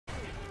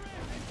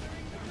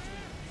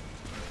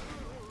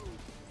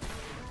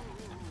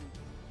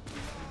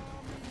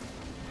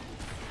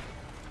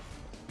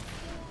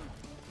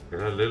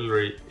Did I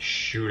literally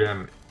shoot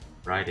him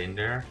right in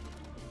there?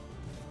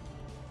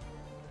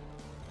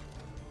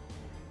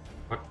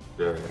 What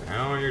the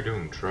hell are you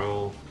doing,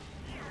 troll?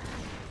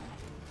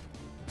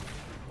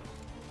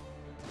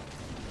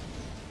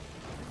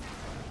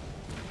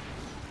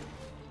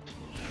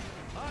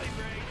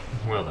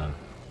 Well then.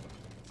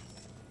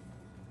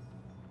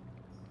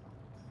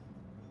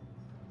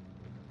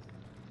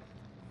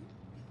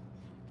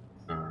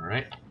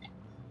 Alright.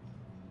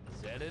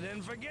 Set it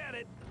and forget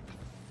it.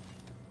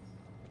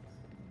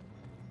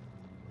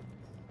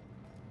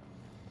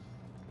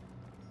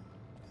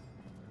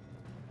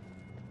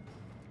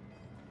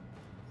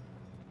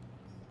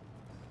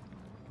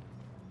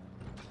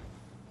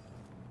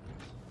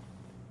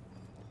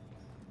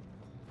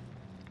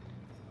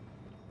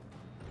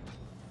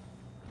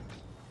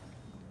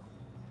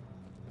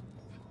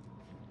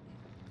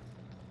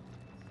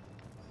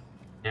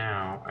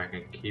 Now I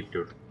can keep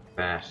the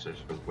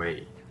bastards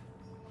away.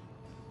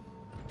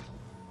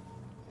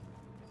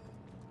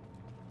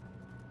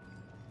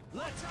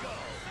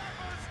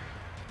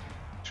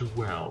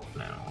 12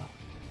 now.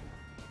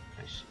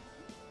 I see.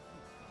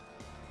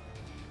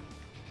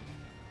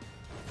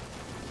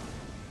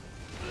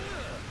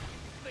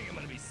 I think I'm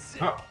gonna be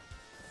sick. Oh.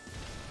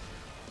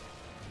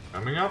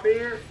 Coming up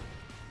here?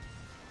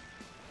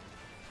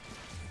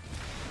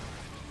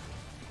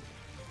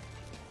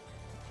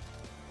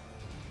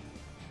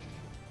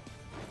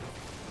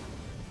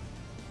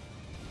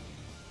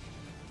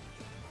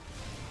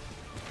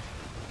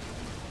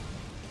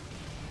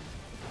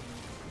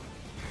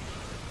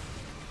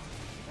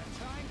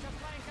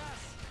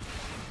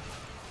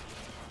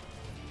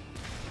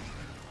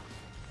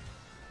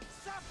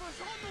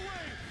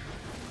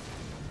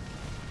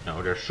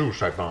 No, they're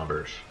suicide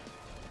bombers.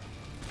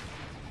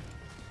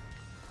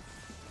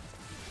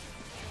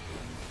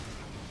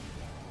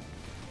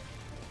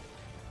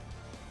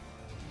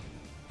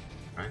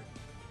 Right?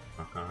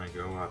 How can I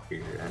go up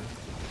here then?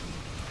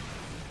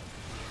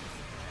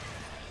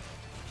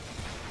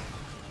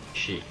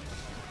 Shit.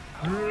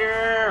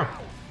 No!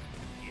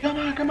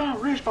 Come on,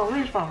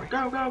 respawn!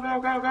 Go!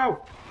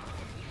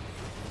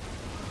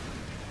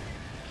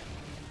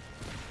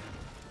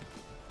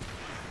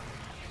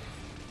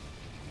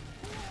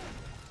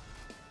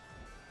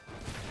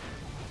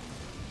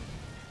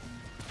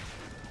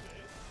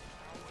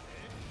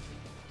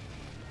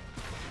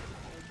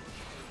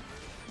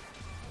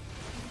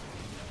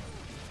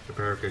 The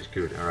barricade's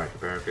good. Alright, the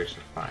barricades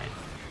are fine.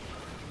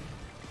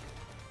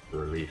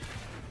 Relief.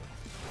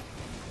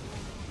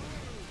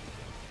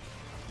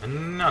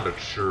 Another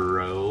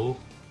troll.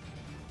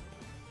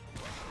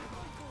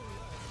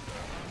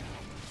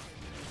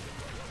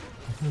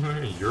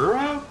 You're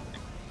out?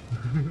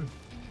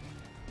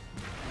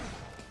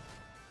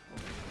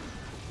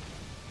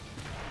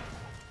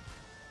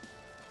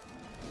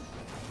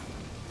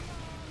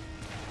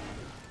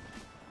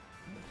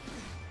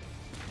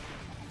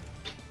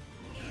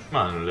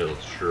 Come on, little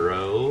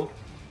troll.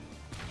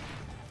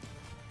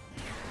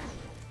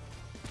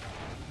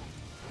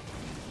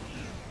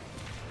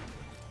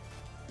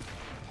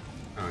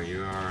 Oh,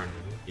 you are a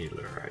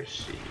healer, I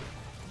see.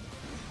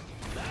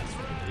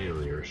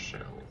 Heal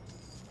yourself.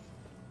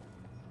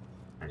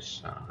 I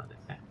saw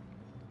that.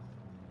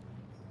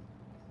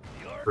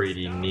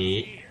 Pretty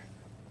neat.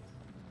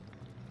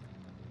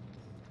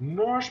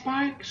 More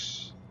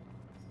spikes?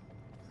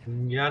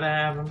 You gotta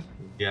have them.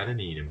 You gotta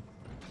need them.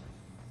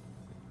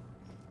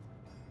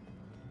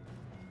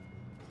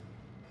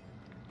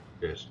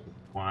 Just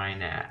why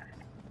not?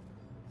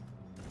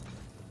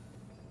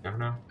 Never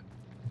know.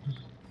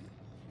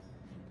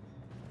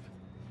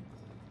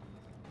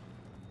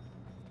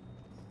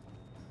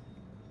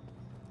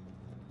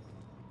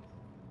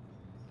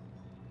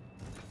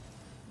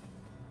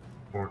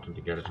 Important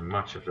to get as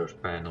much of those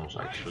panels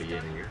actually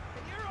in here.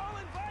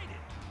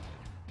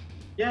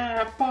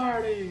 Yeah,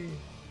 party!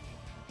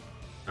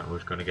 Now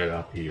who's gonna get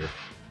up here?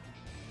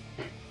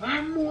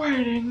 I'm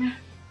waiting!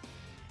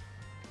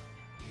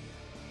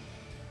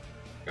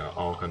 They're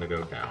all gonna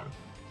go down.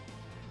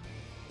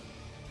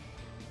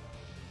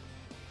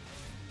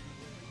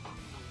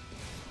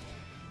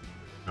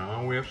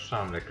 Oh, we have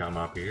some that come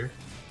up here.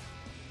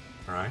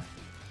 Alright.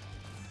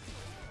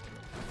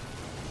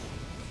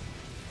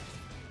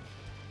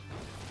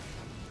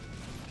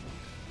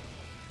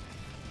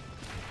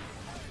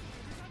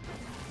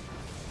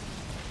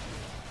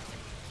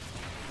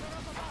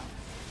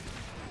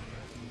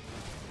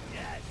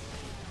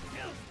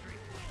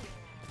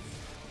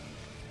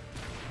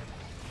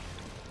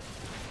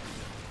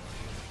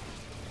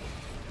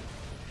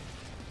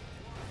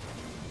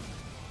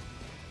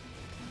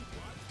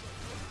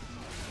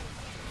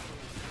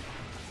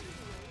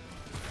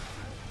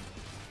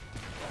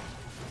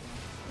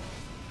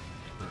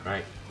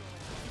 Right.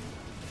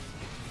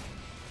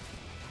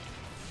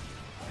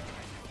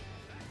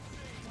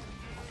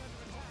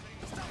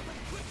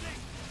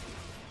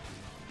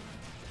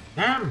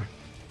 Damn!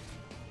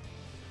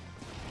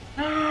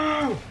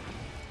 No!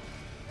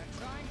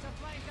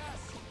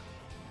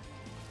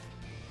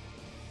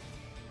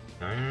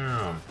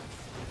 Damn.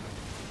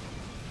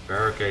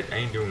 Barricade barricade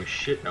ain't doing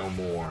shit no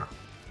more.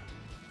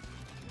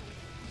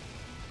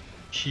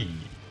 Chi,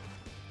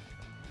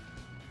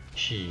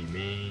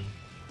 man.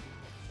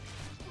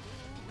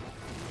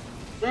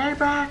 Stay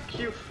back,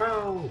 you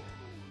fool!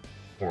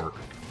 Orc.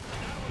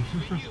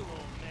 For you, old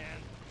man.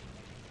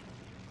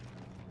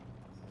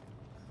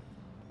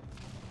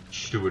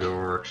 Stupid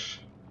orcs.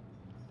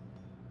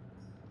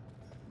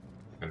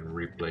 And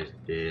replace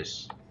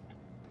this.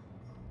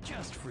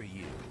 Just for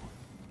you.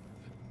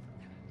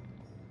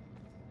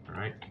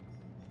 Alright.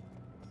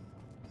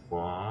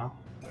 What?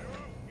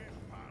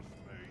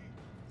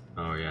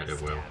 Oh yeah, they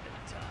will.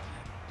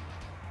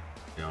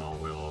 They all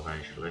will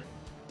eventually.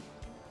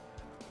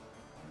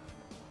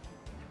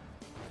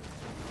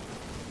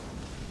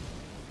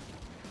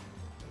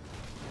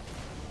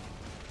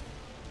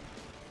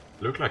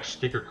 Look like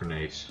sticker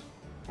grenades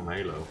from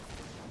Halo.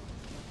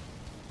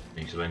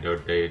 Even though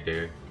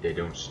they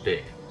don't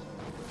stick.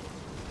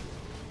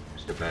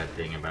 That's the bad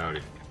thing about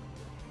it.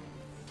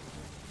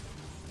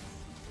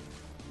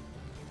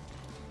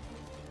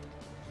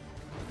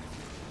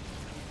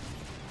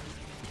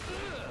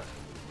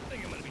 I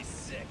think I'm gonna be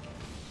sick.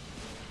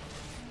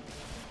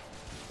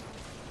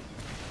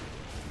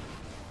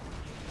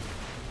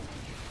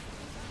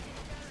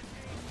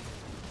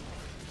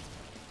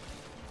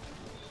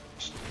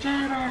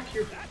 Stay back,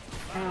 you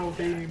foul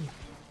beam!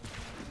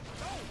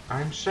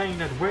 I'm saying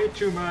that way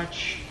too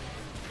much.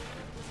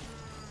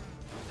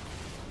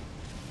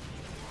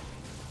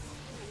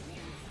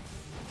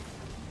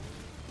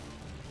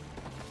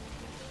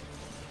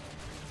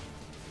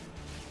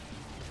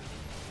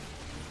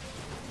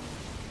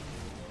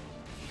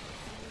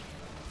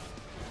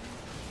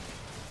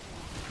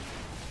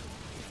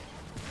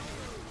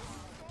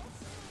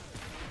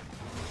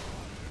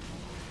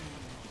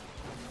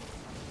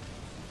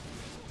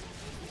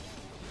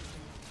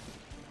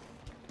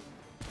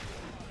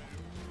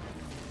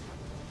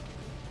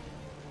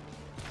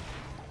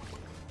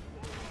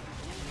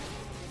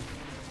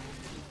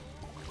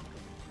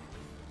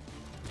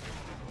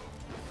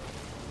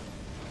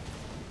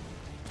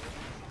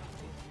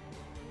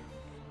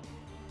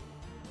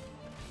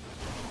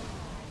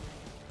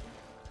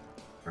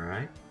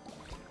 Alright.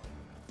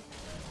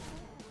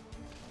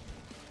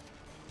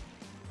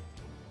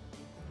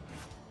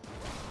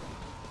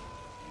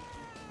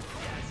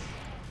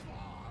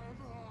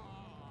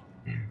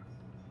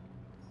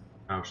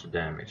 How's the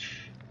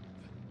damage?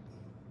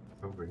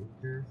 Over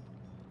here.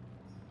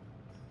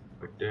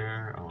 Right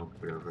there. I'll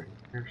put it over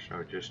here.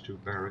 So just 2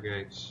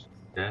 barricades.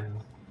 Then.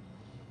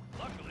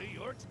 Luckily,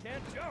 orcs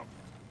can't jump.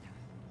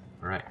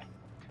 Alright.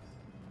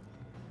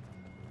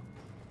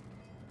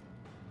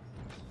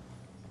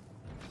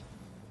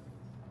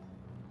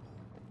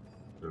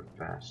 The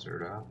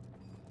bastard up.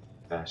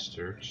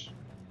 Bastards.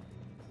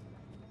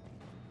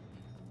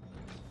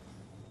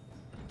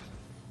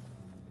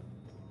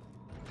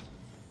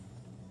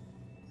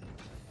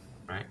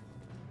 Right.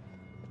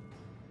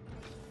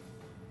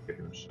 Give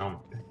him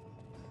something.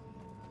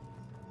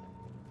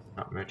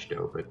 Not much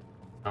though, but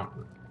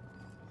something.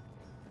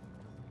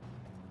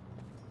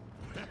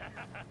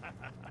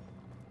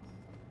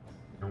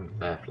 Don't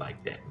laugh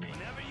like that, man.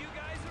 Whenever you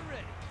guys are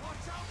ready.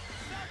 Watch out,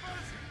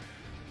 sappers!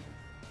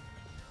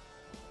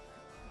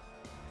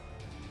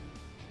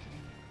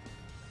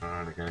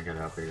 Oh, they're gonna get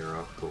up here,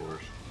 of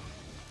course.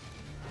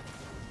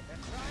 They're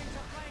trying to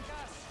flank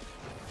us.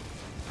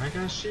 I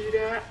can see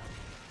that.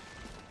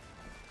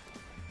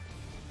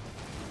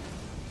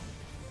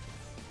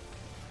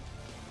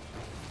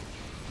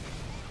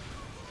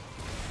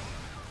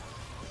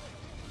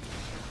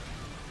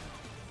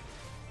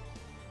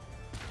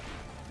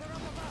 They're up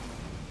above.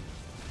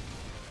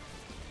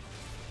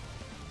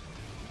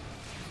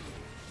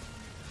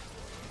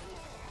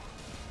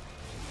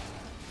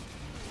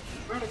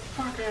 Where the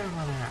fuck am I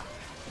at?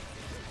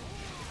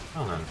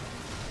 Hold on.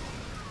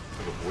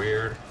 That look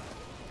weird.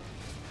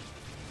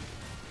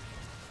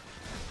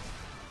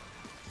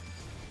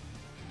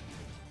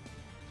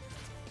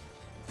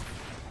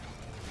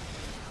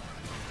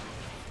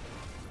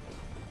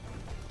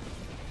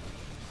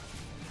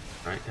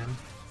 Right then.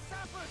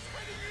 Sappers,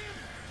 heading in!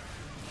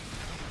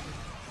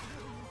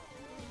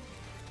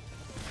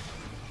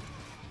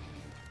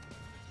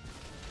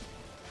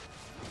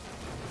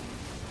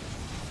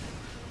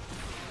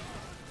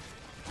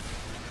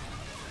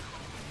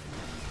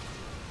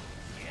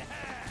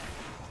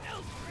 Yeah!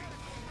 Elfrey!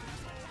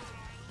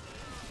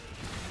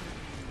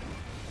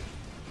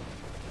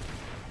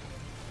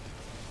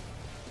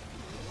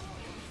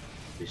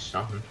 Be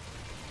something.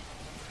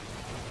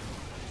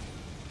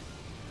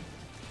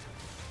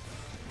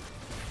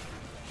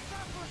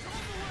 Sappers on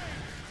the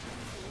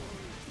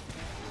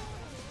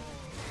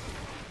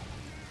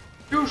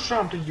way! Do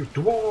something, you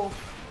dwarf!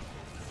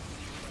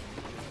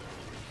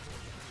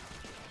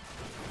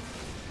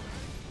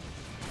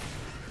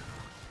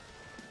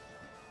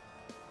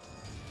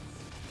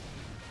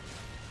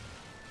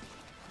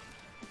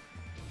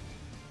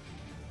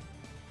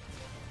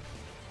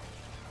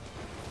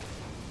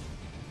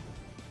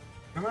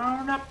 Come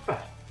on up!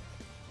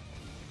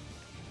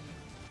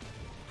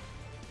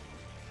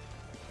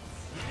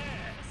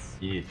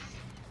 Yeet.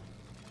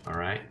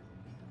 Alright.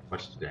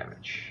 What's the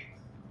damage?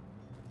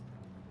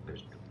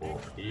 There's the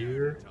ball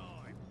here.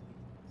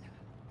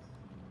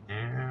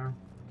 Yeah.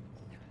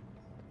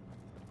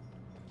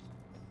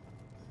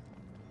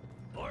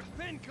 More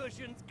pin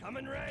cushions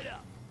coming right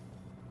up.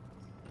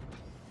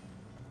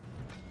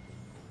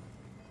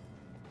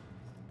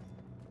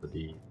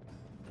 The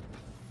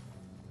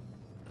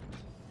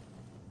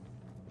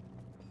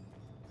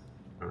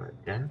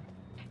alright then.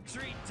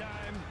 Treat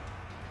time.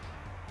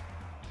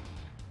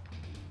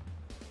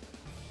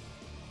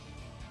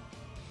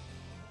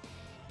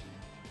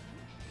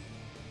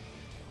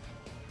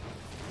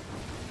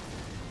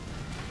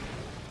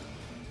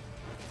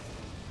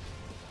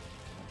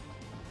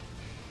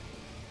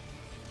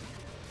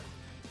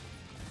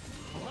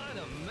 What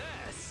a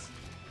mess.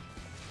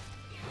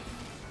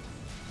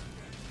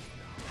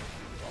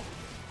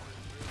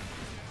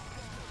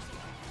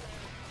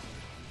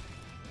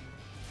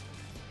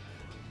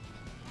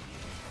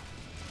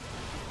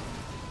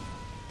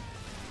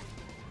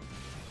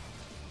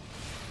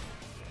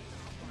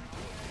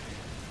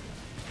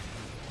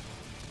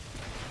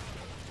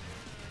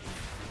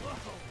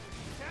 Whoa,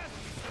 that's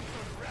some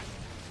sort of wreck.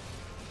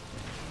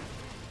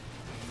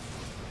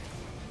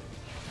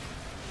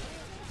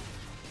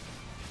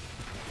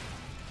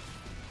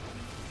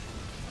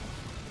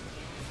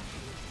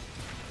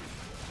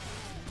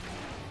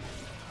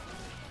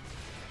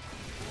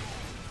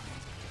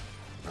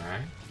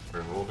 Alright,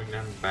 we're holding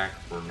them back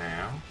for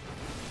now.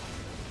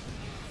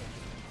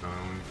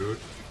 Going good.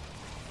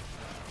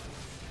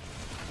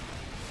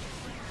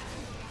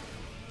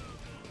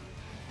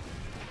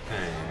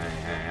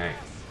 Hey.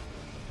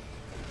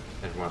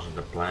 That wasn't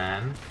the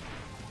plan.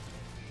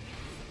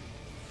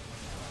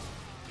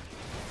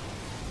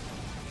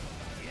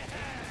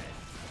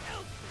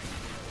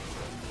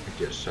 I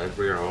just said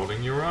we are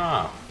holding you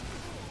up.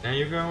 Now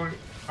you're going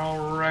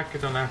all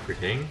wrecked on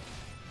everything.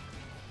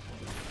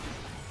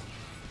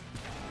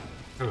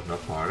 That was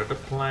not part of the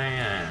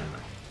plan.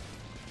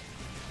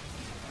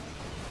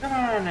 Come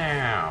on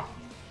now.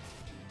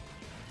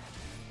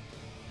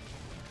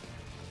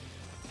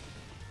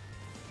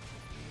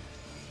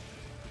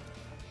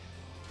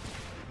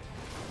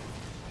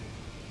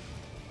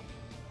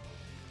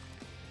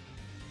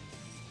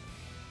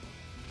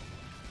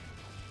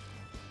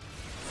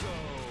 So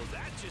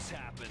that just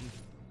happened.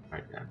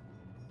 Right then.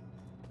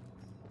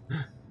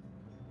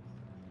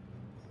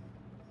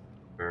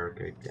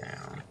 Barricade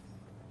down.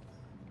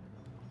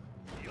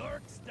 The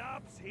orc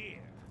stops here.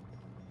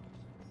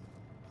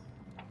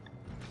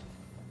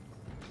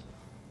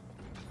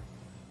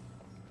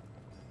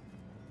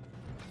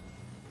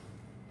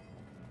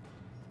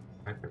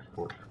 Right, that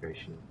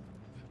fortification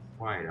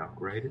quite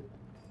upgraded.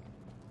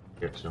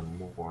 Get some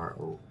more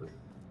over.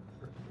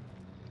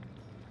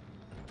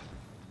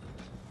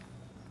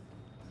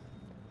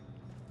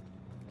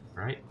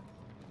 Right.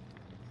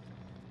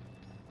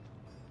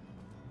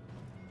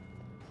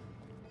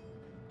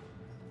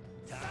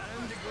 Time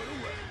to go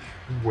to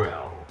work.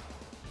 Well,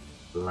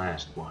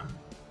 last one.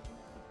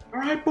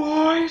 Alright,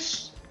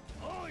 boys!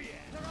 Oh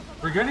yeah.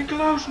 We're getting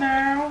close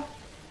now!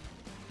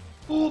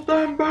 Hold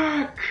them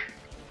back!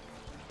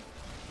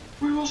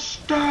 We will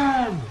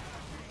stand!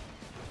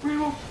 We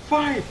will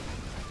fight!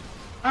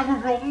 And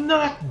we will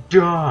not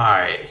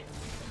die!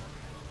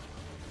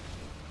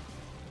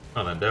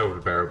 Well, then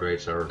those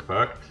barricades are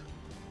fucked.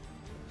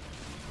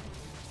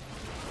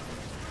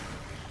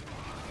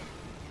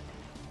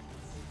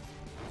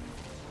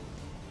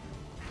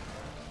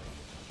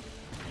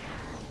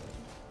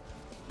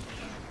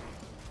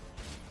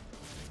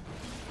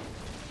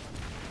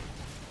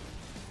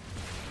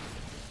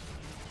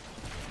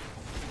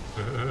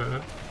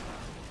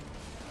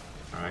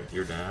 Alright,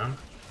 you're down.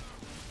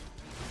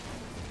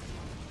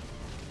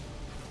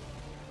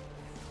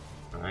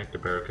 Alright, the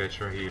barricades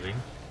are healing.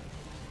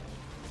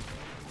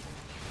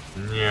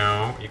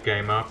 No, you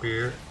came up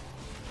here.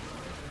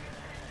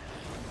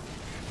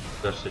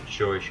 That's the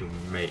choice you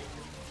make.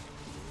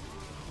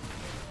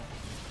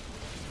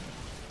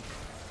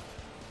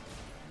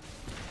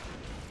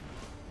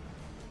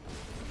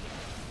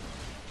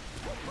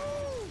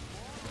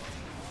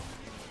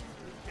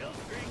 Kill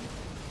streak.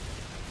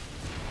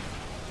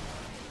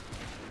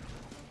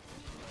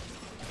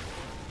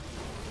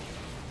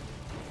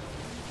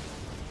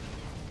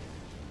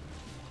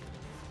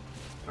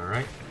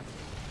 Alright.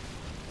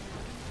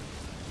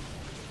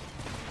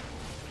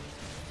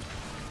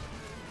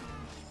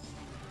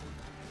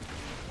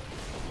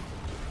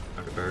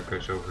 Now the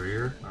barricades over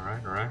here.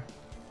 Alright.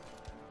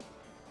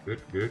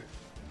 Good.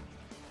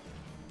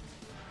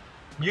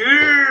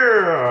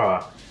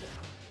 Yeah!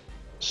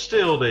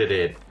 Still did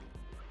it.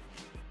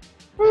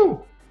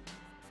 Woo!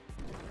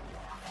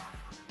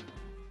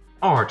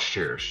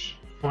 Archers.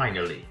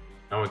 Finally.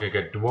 Now we can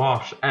get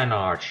dwarfs and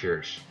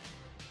archers.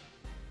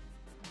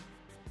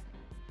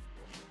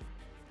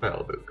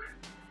 Spellbook.